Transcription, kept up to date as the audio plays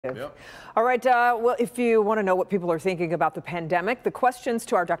Yep. All right. Well, if you want to know what people are thinking about the pandemic, the questions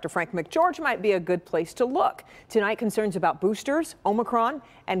to our Dr. Frank McGeorge might be a good place to look. Tonight, concerns about boosters, Omicron,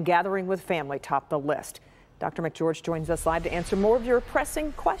 and gathering with family top the list. Dr. McGeorge joins us live to answer more of your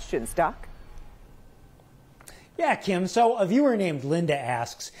pressing questions. Doc? Yeah, Kim. So a viewer named Linda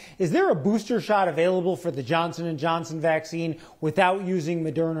asks, is there a booster shot available for the Johnson & Johnson vaccine without using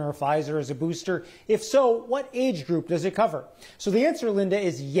Moderna or Pfizer as a booster? If so, what age group does it cover? So the answer, Linda,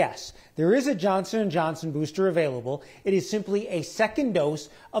 is yes. There is a Johnson & Johnson booster available. It is simply a second dose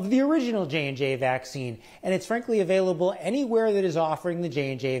of the original J&J vaccine, and it's frankly available anywhere that is offering the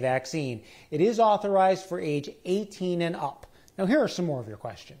J&J vaccine. It is authorized for age 18 and up. Now here are some more of your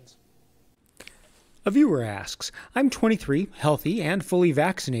questions. A viewer asks, I'm 23, healthy, and fully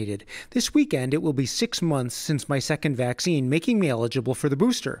vaccinated. This weekend, it will be 6 months since my second vaccine, making me eligible for the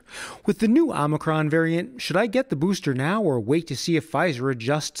booster. With the new Omicron variant, should I get the booster now or wait to see if Pfizer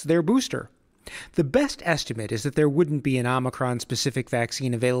adjusts their booster? The best estimate is that there wouldn't be an Omicron-specific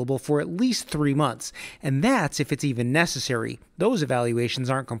vaccine available for at least 3 months, and that's if it's even necessary. Those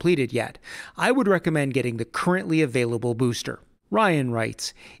evaluations aren't completed yet. I would recommend getting the currently available booster. Ryan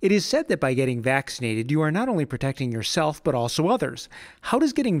writes, it is said that by getting vaccinated, you are not only protecting yourself, but also others. How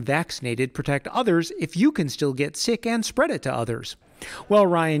does getting vaccinated protect others if you can still get sick and spread it to others? Well,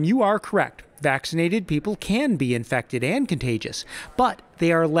 Ryan, you are correct. Vaccinated people can be infected and contagious, but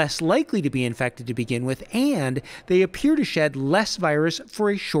they are less likely to be infected to begin with, and they appear to shed less virus for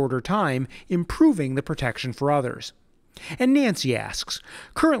a shorter time, improving the protection for others. And Nancy asks,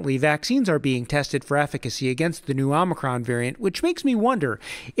 currently vaccines are being tested for efficacy against the new Omicron variant, which makes me wonder,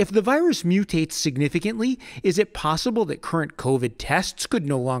 if the virus mutates significantly, is it possible that current COVID tests could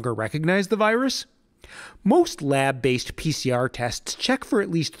no longer recognize the virus? Most lab-based PCR tests check for at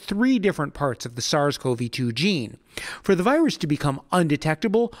least 3 different parts of the SARS-CoV-2 gene. For the virus to become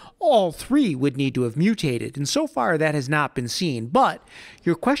undetectable, all 3 would need to have mutated, and so far that has not been seen. But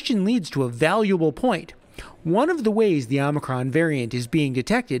your question leads to a valuable point. One of the ways the Omicron variant is being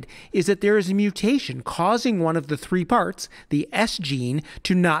detected is that there is a mutation causing one of the 3 parts, the S gene,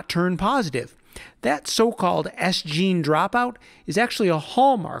 to not turn positive. That so-called S gene dropout is actually a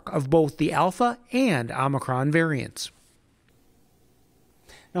hallmark of both the Alpha and Omicron variants.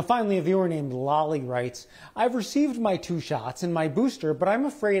 Now finally, a viewer named Lolly writes, I've received my 2 shots and my booster, but I'm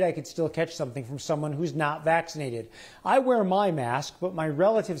afraid I could still catch something from someone who's not vaccinated. I wear my mask, but my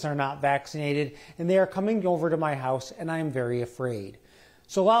relatives are not vaccinated, and they are coming over to my house, and I am very afraid.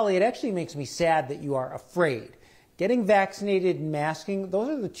 So Lolly, it actually makes me sad that you are afraid. Getting vaccinated and masking, those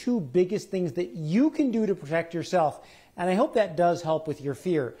are the 2 biggest things that you can do to protect yourself, and I hope that does help with your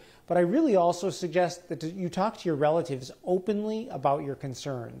fear. But I really also suggest that you talk to your relatives openly about your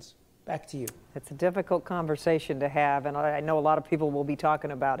concerns. Back to you. It's a difficult conversation to have, and I know a lot of people will be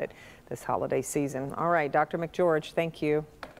talking about it this holiday season. All right, Dr. McGeorge, thank you.